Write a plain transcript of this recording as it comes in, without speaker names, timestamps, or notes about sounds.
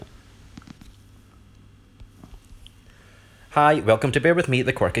Hi, welcome to Bear With Me,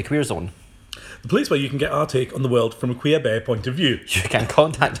 the Quirky Queer Zone. The place where you can get our take on the world from a queer bear point of view. You can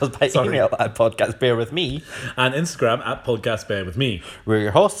contact us by email at podcastbearwithme. And Instagram at podcastbearwithme. We're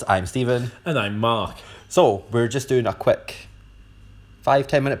your hosts, I'm Stephen. And I'm Mark. So, we're just doing a quick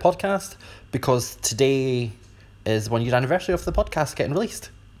 5-10 minute podcast because today is 1 year anniversary of the podcast getting released.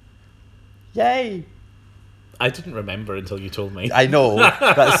 Yay! I didn't remember until you told me. I know,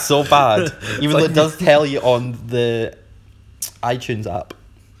 that's so bad. Even though it does tell you on the iTunes app.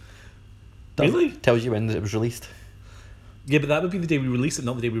 Really? Tells you when it was released. Yeah, but that would be the day we released it,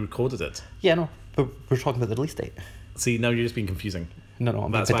 not the day we recorded it. Yeah, no, but we're talking about the release date. See, now you're just being confusing. No,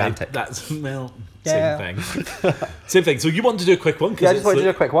 I'm being That's why. pedantic. Same thing. Same thing. So you want to do a quick one? Yeah, I just wanted to do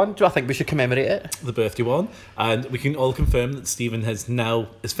a quick one. Do I think we should commemorate it? The birthday one. And we can all confirm that Stephen has now,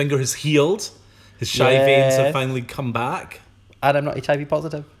 his finger has healed. His shy veins have finally come back. And I'm not HIV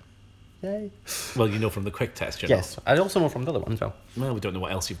positive. Yay. Well, you know from the quick test, Yes, I also know from the other one as well. Well, we don't know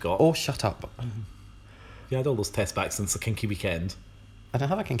what else you've got. Oh, shut up. You had all those tests back since the kinky weekend. I don't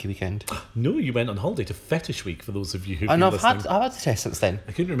have a kinky weekend. No, you went on holiday to Fetish Week, for those of you who've I been know, listening. I've had the test since then.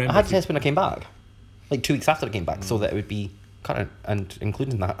 I couldn't remember. I had the test when I came back. Like 2 weeks after I came back, so that it would be current and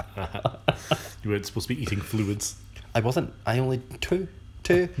including that. You weren't supposed to be eating fluids. I wasn't. I only two,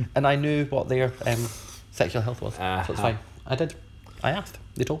 and I knew what their sexual health was, so it's fine. I did. I asked.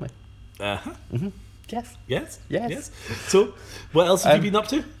 They told me. Yes. Yes. So, what else have you been up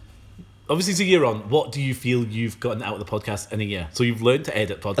to? Obviously, it's a year on. What do you feel you've gotten out of the podcast in a year? So you've learned to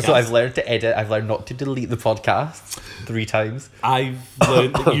edit podcasts. So I've learned to edit. I've learned not to delete the podcasts 3 times. I've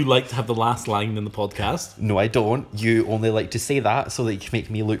learned that you like to have the last line in the podcast. No, I don't. You only like to say that so that you can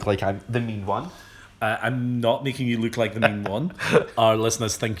make me look like I'm the mean one. I'm not making you look like the mean one. Our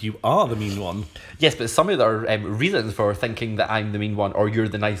listeners think you are the mean one. Yes, but some of their reasons for thinking that I'm the mean one or you're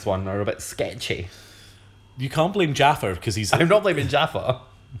the nice one are a bit sketchy. You can't blame Jaffer because he's I'm not blaming Jaffa.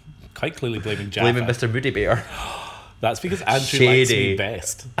 quite clearly blaming Jaffer. Blaming Mr. Moody Bear. That's because Andrew Shady. likes me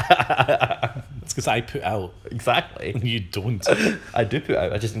best. It's because I put out. Exactly. You don't. I do put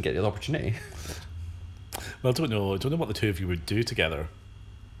out. I just didn't get the opportunity. Well, I don't know what the two of you would do together.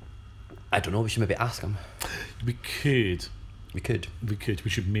 I don't know. We should maybe ask him. We could. We could. We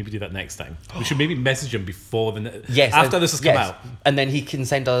should maybe do that next time. We should maybe message him before Yes. after this has come out. And then he can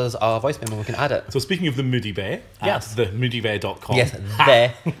send us a voice memo and we can add it. So speaking of the Moody Bear, Yes. at themoodybear.com. Yes,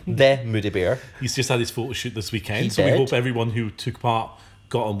 the Moody Bear. He's just had his photo shoot this weekend, He so we did. hope everyone who took part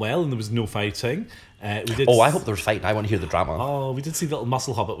got on well and there was no fighting. We did. Oh, I hope there was fighting. I want to hear the drama. Oh, we did see little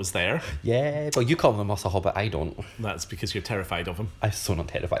Muscle Hobbit was there. Yeah, but you call him a muscle hobbit. I don't. That's because you're terrified of him. I'm so not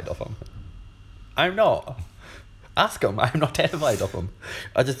terrified of him. I'm not. Ask him. I'm not terrified of him.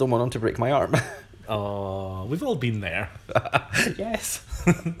 I just don't want him to break my arm. Oh, we've all been there. Yes.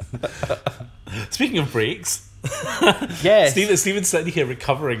 Speaking of breaks, Yes. Stephen's sitting here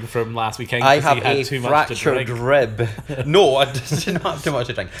recovering from last weekend I because have he had a too much to fractured drink. rib. No, I did not have too much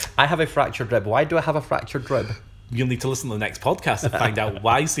to drink. I have a fractured rib. Why do I have a fractured rib? You'll need to listen to the next podcast to find out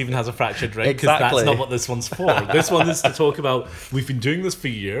why Stephen has a fractured rib, because Exactly. that's not what this one's for. This one is to talk about, we've been doing this for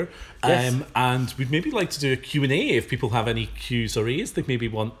a year, Yes. and we'd maybe like to do a Q&A if people have any Q's or A's they maybe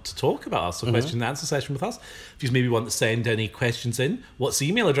want to talk about us, a question and answer session with us. If you maybe want to send any questions in, what's the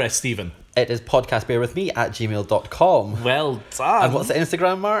email address, Stephen? It is podcastbearwithme@gmail.com. Well done. And what's the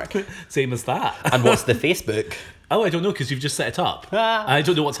Instagram, Mark? Same as that. And what's the Facebook? Oh, I don't know, because you've just set it up. I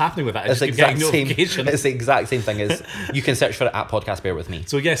don't know what's happening with that. I It's just the keep exact getting same. notifications. It's the exact same thing as you can search for it at Podcast Bear With Me.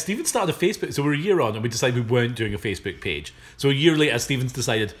 So yeah, Stephen started a Facebook. So we're a year on, and we decided we weren't doing a Facebook page. So a year later, Stephen's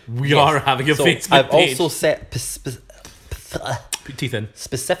decided we are having a So Facebook I've page. also set Put teeth in.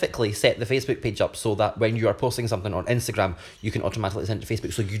 specifically set the Facebook page up so that when you are posting something on Instagram, you can automatically send it to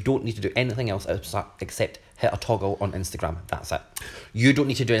Facebook. So you don't need to do anything else except hit a toggle on Instagram. That's it. You don't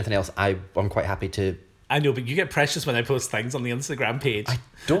need to do anything else. I'm quite happy to. I know, but you get precious when I post things on the Instagram page. I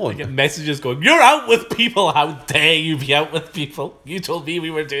don't. I get messages going, "You're out with people. How dare you be out with people? You told me we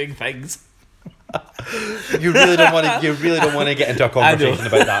were doing things." You really don't want to. You really don't want to get into a conversation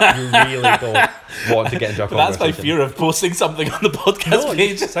about that. You really don't want to get into a But that's conversation. my fear of posting something on the podcast No,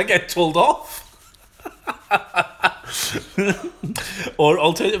 page is I get told off. Or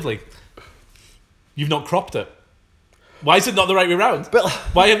alternatively, you've not cropped it. Why is it not the right way round? Well-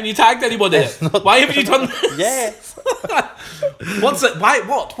 Why haven't you tagged anyone in it? Why haven't you done this? Yes. What's it? Why?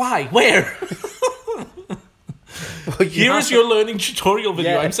 What? Why? Where? Well, Here is your learning tutorial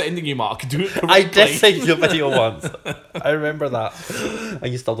video Yeah. I'm sending you, Mark. Do it correctly. I did send you a video once. I remember that.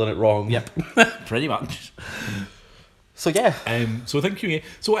 And you still done it wrong. Yep. Pretty much. So yeah. So thank you.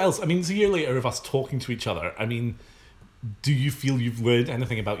 So what else? I mean, it's a year later of us talking to each other. I mean, Do you feel you've learned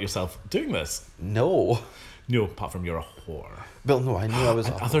anything about yourself doing this? No. No, apart from you're a whore. Well, no, I knew I was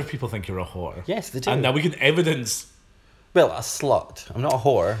a whore. Other people think you're a whore. Yes, they do. And now we can evidence. Well, a slut. I'm not a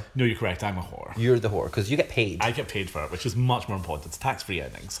whore. No, you're correct. I'm a whore. You're the whore, because you get paid. I get paid for it, which is much more important. It's tax-free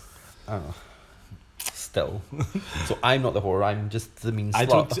earnings. Oh. Still. So I'm not the whore, I'm just the mean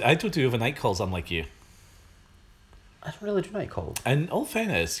slut. I don't do overnight calls unlike you. I don't really do night calls. And all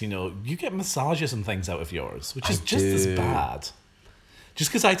fairness, you get massages and things out of yours, which is I just as do. bad.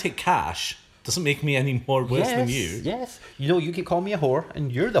 Just because I take cash doesn't make me any more worse than you. Yes. You keep calling me a whore,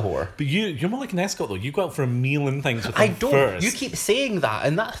 and you're the whore. But you're more like an escort though. You go out for a meal and things with I them don't. first. You keep saying that,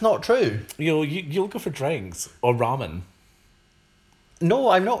 and that's not true. You'll go for drinks or ramen. No,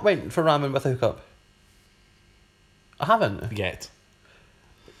 I've not went for ramen with a hookup. I haven't. Yet.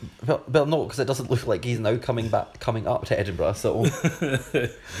 Well, no, because it doesn't look like he's now coming up to Edinburgh. So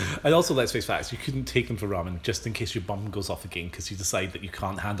And also, let's face facts, you couldn't take them for ramen just in case your bum goes off again because you decide that you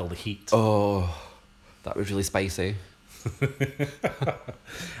can't handle the heat. oh, that was really spicy.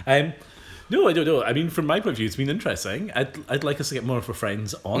 No, I don't know. I mean, from my point of view, it's been interesting. I'd like us to get more of our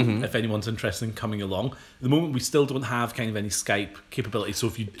friends on if anyone's interested in coming along. At the moment, we still don't have kind of any Skype capability. So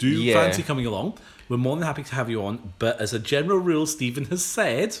if you do Yeah. fancy coming along, we're more than happy to have you on. But as a general rule, Stephen has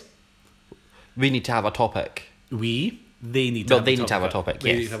said, We need to have a topic. they need to No, have they a need to have a topic,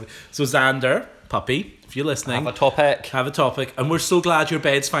 They need yes. to have So Xander, puppy, if you're listening, Have a topic. have a topic. And we're so glad your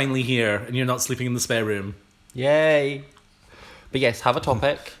bed's finally here and you're not sleeping in the spare room. Yay. But yes, have a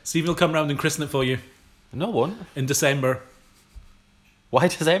topic. Stephen will come round and christen it for you No one. in December Why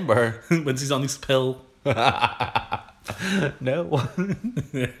December? once he's on his pill. No.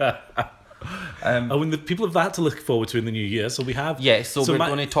 Oh, and the people have that to look forward to in the new year. So we have. Yes, so we're my-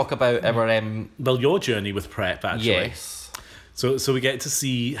 going to talk about our Well, your journey with PrEP, actually. yes. So we get to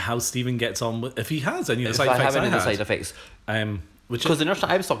see how Stephen gets on with, if he has any of the If side I effects have any of the had. side effects, Which because the nurse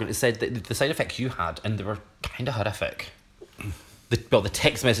that I was talking to said that the side effects you had, and they were kind of horrific. The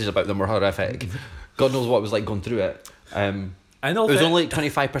text messages about them were horrific. God knows what it was like going through it. I know It was that- only like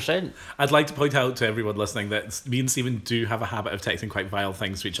 25%. I'd like to point out to everyone listening that me and Stephen do have a habit of texting quite vile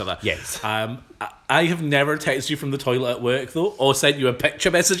things to each other. Yes. I have never texted you from the toilet at work though, or sent you a picture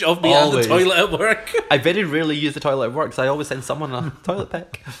message of me Always. at the toilet at work. I very rarely use the toilet at work, so I always send someone a toilet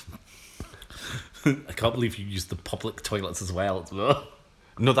pic. I can't believe you used the public toilets as well.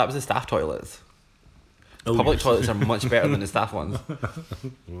 No, that was the staff toilets. Oh, Public yes. toilets are much better than the staff ones.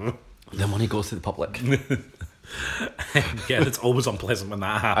 The money goes to the public. Yeah, it's always unpleasant when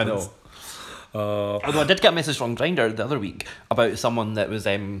that I happens. know. Although I did get a message from Grindr the other week about someone that was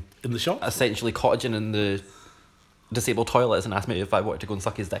In the shop? essentially cottaging in the disabled toilets and asked me if I wanted to go and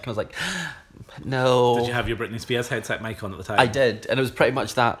suck his dick, and I was like, no. Did you have your Britney Spears headset mic on at the time? I did, and it was pretty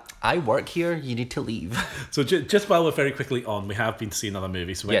much that. I work here, you need to leave. So just while we're very quickly on, we have been to see another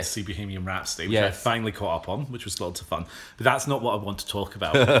movie. So we went Yes. to see Bohemian Rhapsody, which I Yes. finally caught up on, which was lots of fun. But that's not what I want to talk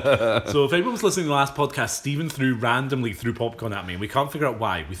about. So if anyone was listening to the last podcast, Stephen randomly threw popcorn at me. We can't figure out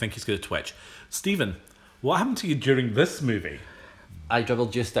why. We think he's going to twitch. Stephen, what happened to you during this movie? I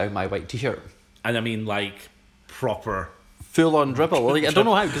dribbled just down my white t-shirt. And I mean, like, proper... Full on dribble. Like, I don't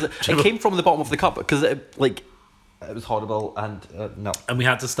know how, because it came from the bottom of the cup, because it was horrible, and no. And we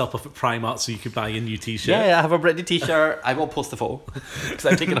had to stop off at Primark so you could buy a new t-shirt. Yeah, I have a Britney t-shirt. I will post a photo, because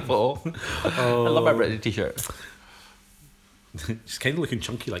I've taken a photo. I love my Britney t-shirt. She's kind of looking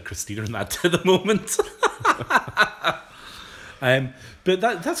chunky like Christina in that at the moment. But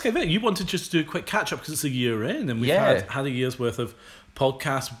that's kind of it. You wanted just to do a quick catch up because it's a year in, and we've Yeah. had a year's worth of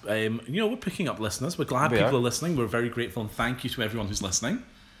podcasts. We're picking up listeners. We're glad We people are. are listening. We're very grateful, and thank you to everyone who's listening.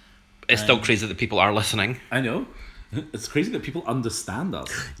 It's still crazy that people are listening. I know it's crazy that people understand us.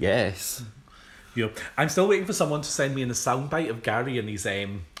 Yes. I'm still waiting for someone to send me in a soundbite of Gary and his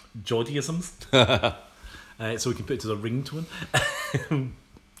Geordieisms, so we can put it as a ringtone.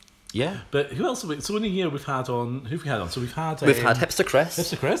 Yeah. But who else? So in a year we've had on. Who've we had on? So we've had Hipster Chris.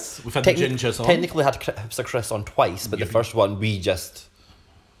 Hipster Chris. We've had the Gingers on. Technically had Hipster Chris on twice, but the first one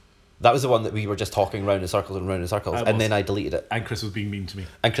that was the one that we were just talking round in circles and round in circles, It and was. then I deleted it. And Chris was being mean to me.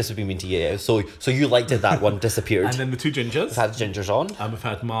 And Chris would be mean to you, so you liked it, that one disappeared. And then the two Gingers. We've had Gingers on. And we've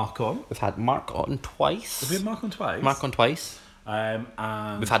had Mark on. We've had Mark on twice. Have we had Mark on twice? Mark on twice. And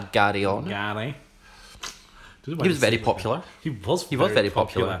We've had Gary on. Gary. He was very popular. He was very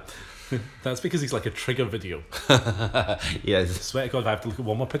popular. That's because he's like a trigger video. Yes. Swear to God, if I have to look at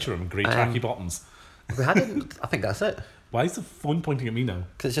one more picture of him, grey tracky bottoms. We had it. I think that's it. Why is the phone pointing at me now?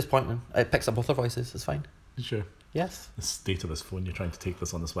 Because it's just pointing. It picks up both our voices. It's fine. You sure? Yes. The state of this phone, you're trying to take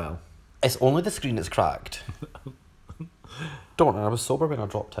this on as well. It's only the screen that's cracked. Don't worry, I was sober when I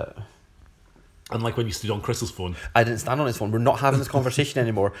dropped it. Unlike when you stood on Chris's phone. I didn't stand on his phone. We're not having this conversation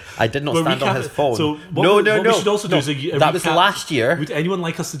anymore. I did not We're stand on recap- his phone. So no. we should also do is a That was recap. last year. Would anyone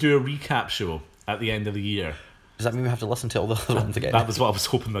like us to do a recap show at the end of the year? Does that mean we have to listen to all the other ones again? That was what I was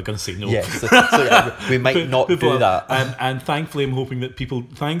hoping they're going to say no. Yes. So yeah, we might not do that. And thankfully, I'm hoping that people.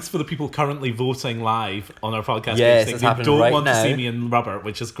 Thanks for the people currently voting live on our podcast. Yes, page. it's They happening don't right want now. to see me in rubber,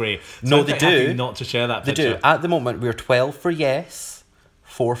 which is great. So No, I'm they quite happy do. not to share that They picture. do. At the moment, we're 12 for yes,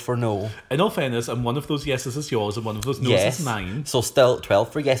 4 for no. In all fairness, and one of those yeses is yours, and one of those no's Yes. is mine. So still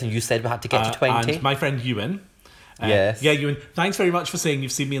 12 for yes, and you said we had to get to 20. And my friend Ewan. Yes. Yeah, Ewan, thanks very much for saying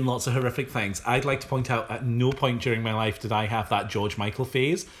you've seen me in lots of horrific things. I'd like to point out at no point during my life did I have that George Michael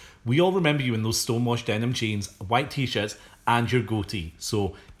phase. We all remember you in those stonewashed denim jeans, white t-shirts, and your goatee.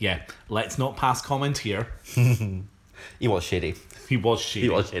 So, yeah, let's not pass comment here. He was shady. He was shady.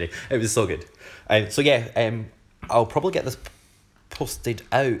 He was shady. It was so good. So yeah, I'll probably get this posted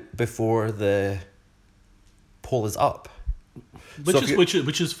out before the poll is up.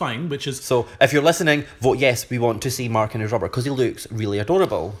 Which is fine. So if you're listening, vote yes. We want to see Mark in his rubber because he looks really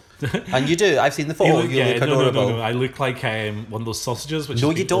adorable, and you do. I've seen the photo. You look adorable. No. I look like one of those sausages. Which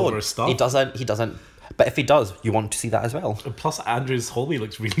No, is you been over don't. a stuff. He doesn't. But if he does, you want to see that as well. Plus, Andrew's Holly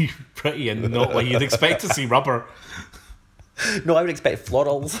looks really pretty and not what you'd expect to see rubber. No, I would expect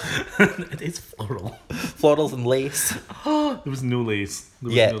florals, It is floral. florals and lace. There was no lace.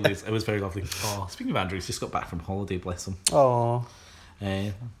 Yeah. No lace. It was very lovely. Oh, speaking of Andrew, he's just got back from holiday, bless him. Oh,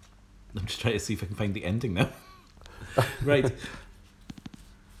 I'm just trying to see if I can find the ending now. Right.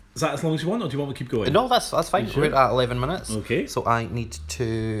 Is that as long as you want, or do you want me to keep going? no, that's fine. You sure? We're at 11 minutes. Okay. So I need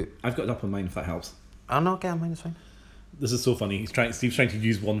to. I've got it up on mine if that helps. Oh no, okay, mine is fine. This is so funny. Steve's trying to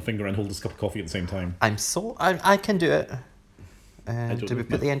use one finger and hold his cup of coffee at the same time. I can do it. don't Did know we if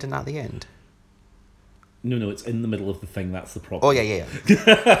put the ending at the end? No, it's in the middle of the thing. That's the problem. Oh yeah.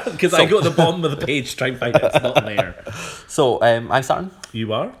 Because I go to the bottom of the page to try and find it. It's not there. So I'm starting.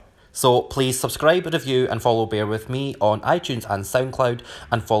 You are? So please subscribe, review, and follow Bear With Me on iTunes and SoundCloud,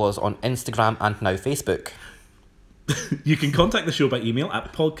 and follow us on Instagram and now Facebook. You can contact the show by email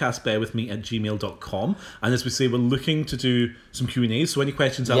at podcastbearwithme@gmail.com. And as we say, we're looking to do some Q&As, so any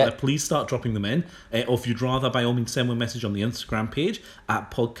questions out Yep. there, please start dropping them in. Or if you'd rather, by all means, send me a message on the Instagram page at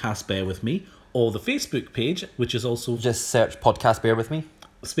podcastbearwithme, or the Facebook page, which is also Just search Podcast Bear With Me.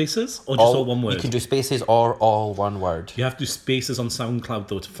 spaces, or just all one word. You can do spaces or all one word. You have to do spaces on SoundCloud,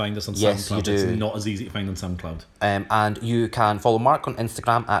 though, to find us on Yes, SoundCloud. you do. It's not as easy to find on SoundCloud. And you can follow Mark on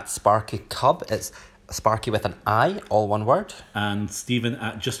Instagram at Sparky Cub. It's Sparky with an I, all one word. And Stephen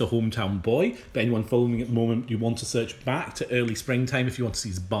at Just a Hometown Boy. But anyone following at the moment, you want to search back to early springtime if you want to see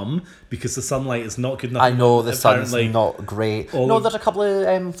his bum, because the sunlight is not good enough. I know the sun's Apparently. not great. All No, of- there's a couple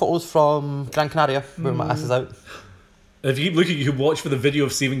of photos from Gran Canaria where my ass is out. If you look at, you can watch for the video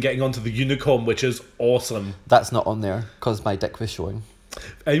of Stephen getting onto the Unicom, which is awesome. That's not on there because my dick was showing.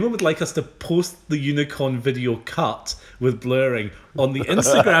 Anyone would like us to post the Unicon video cut with blurring on the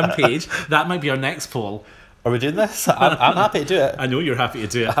Instagram page, that might be our next poll. Are we doing this? I'm happy to do it. I know you're happy to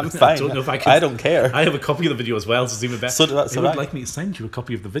do it. I'm fine. I don't know if I can. I don't care. I have a copy of the video as well, so it's even better. So do I- so you would I- like me to send you a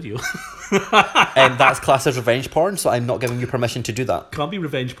copy of the video. And that's classed as revenge porn, so I'm not giving you permission to do that. Can't be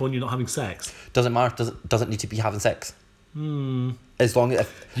revenge porn, you're not having sex. Doesn't matter. Doesn't need to be having sex. As long as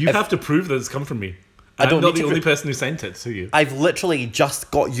You if have to prove that it's come from me. I don't I'm not need the to only person who sent it to you. I've literally just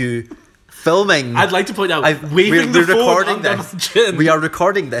got you filming. I'd like to point out, we're waving the phone recording under this. my chin. We are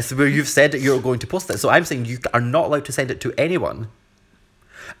recording this where you've said that you're going to post it. So I'm saying you are not allowed to send it to anyone.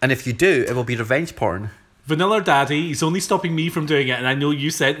 And if you do, it will be revenge porn. Vanilla Daddy, he's only stopping me from doing it, and I know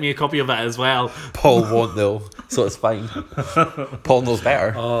you sent me a copy of it as well. Paul won't though, so it's fine. Paul knows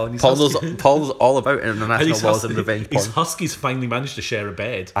better. Oh, and he's Paul husky. knows all about And international laws and revenge porn. his huskies finally managed to share a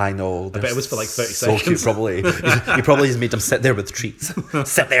bed. I know. I bet it was for like 30 so seconds. Cute, probably. You probably just made them sit there with treats.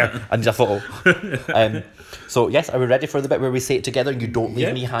 Sit there and just a photo. So yes, are we ready for the bit where we say it together and you don't leave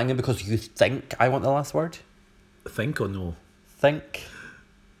Yeah. me hanging because you think I want the last word? Think or no? Think.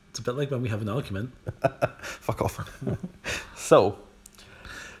 It's a bit like when we have an argument. Fuck off. So,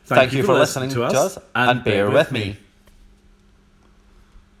 thank you for listening to us and bear with me.